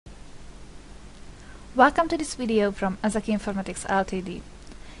Welcome to this video from Azaki Informatics Ltd.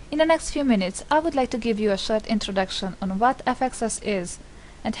 In the next few minutes, I would like to give you a short introduction on what FXS is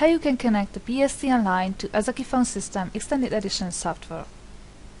and how you can connect the PSTN line to Azaki Phone System Extended Edition software.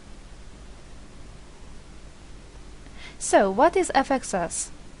 So, what is FXS?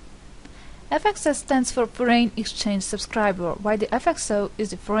 FXS stands for Foreign Exchange Subscriber, while the FXO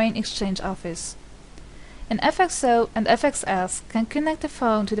is the Foreign Exchange Office. An FXO and FXS can connect a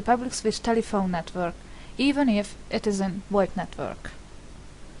phone to the public switch telephone network, even if it is a VoIP network.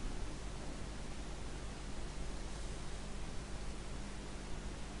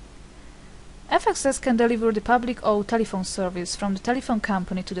 FXS can deliver the public-owned telephone service from the telephone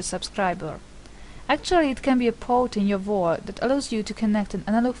company to the subscriber. Actually, it can be a port in your wall that allows you to connect an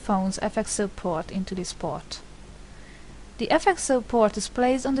analog phone's FXO port into this port. The FXO port is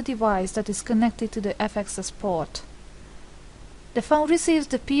placed on the device that is connected to the FXS port. The phone receives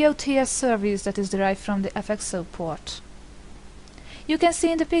the POTS service that is derived from the FXO port. You can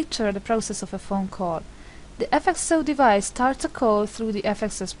see in the picture the process of a phone call. The FXO device starts a call through the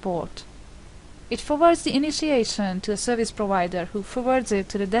FXS port. It forwards the initiation to a service provider who forwards it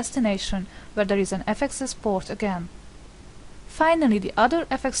to the destination where there is an FXS port again. Finally, the other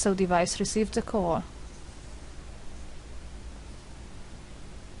FXO device receives the call.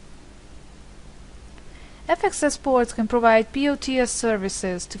 FXS ports can provide POTS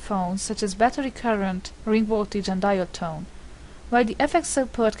services to phones such as battery current, ring voltage and dial tone, while the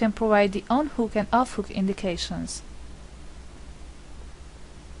FXO port can provide the on-hook and off-hook indications.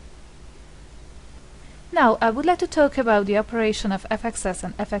 Now I would like to talk about the operation of FXS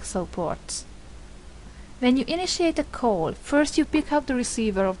and FXO ports. When you initiate a call, first you pick up the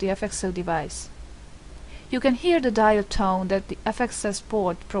receiver of the FXO device. You can hear the dial tone that the FXS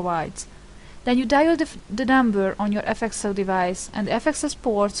port provides. Then you dial the number on your FXO device and the FXS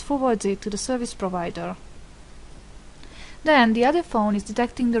port forwards it to the service provider. Then the other phone is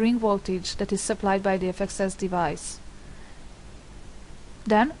detecting the ring voltage that is supplied by the FXS device.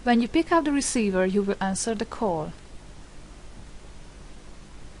 Then, when you pick up the receiver, you will answer the call.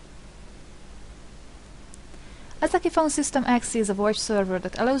 Azaki Phone System X is a VoIP server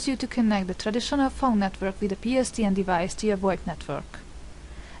that allows you to connect the traditional phone network with a PSTN device to your VoIP network.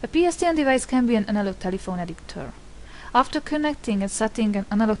 A PSTN device can be an analog telephone adapter. After connecting and setting an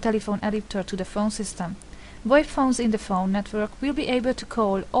analog telephone adapter to the phone system, VoIP phones in the phone network will be able to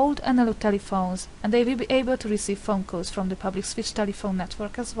call old analog telephones, and they will be able to receive phone calls from the public switch telephone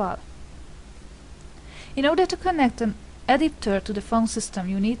network as well. In order to connect an adapter to the phone system,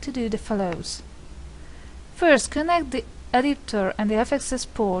 you need to do the follows. First, connect the adapter and the FXS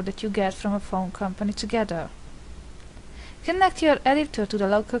port that you get from a phone company together. Connect your adapter to the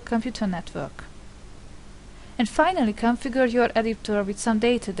local computer network. And finally, configure your adapter with some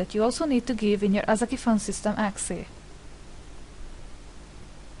data that you also need to give in your Azaki Phone System X.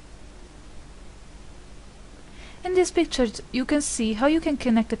 In this picture, you can see how you can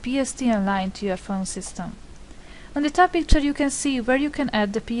connect a PSTN line to your phone system. On the top picture, you can see where you can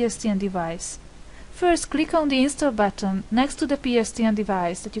add the PSTN device. First, click on the Install button next to the PSTN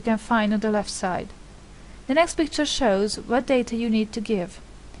device that you can find on the left side. The next picture shows what data you need to give.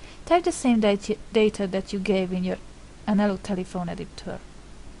 Type the same data that you gave in your analog telephone adapter.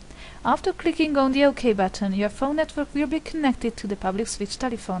 After clicking on the OK button, your phone network will be connected to the public switch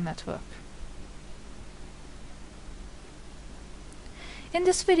telephone network. In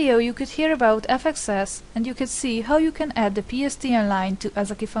this video you could hear about FXS and you could see how you can add the PSTN line to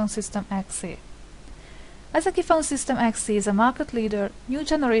Azaki Phone System X. Azaki Phone System X is a market leader, new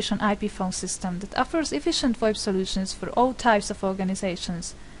generation IP phone system that offers efficient VoIP solutions for all types of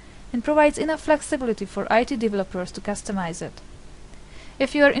organizations and provides enough flexibility for IT developers to customize it.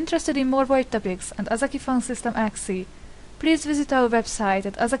 If you are interested in more VoIP topics and Azaki Phone System X, please visit our website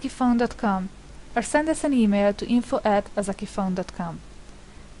at azakiphone.com or send us an email to info@azakiphone.com.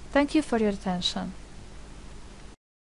 Thank you for your attention.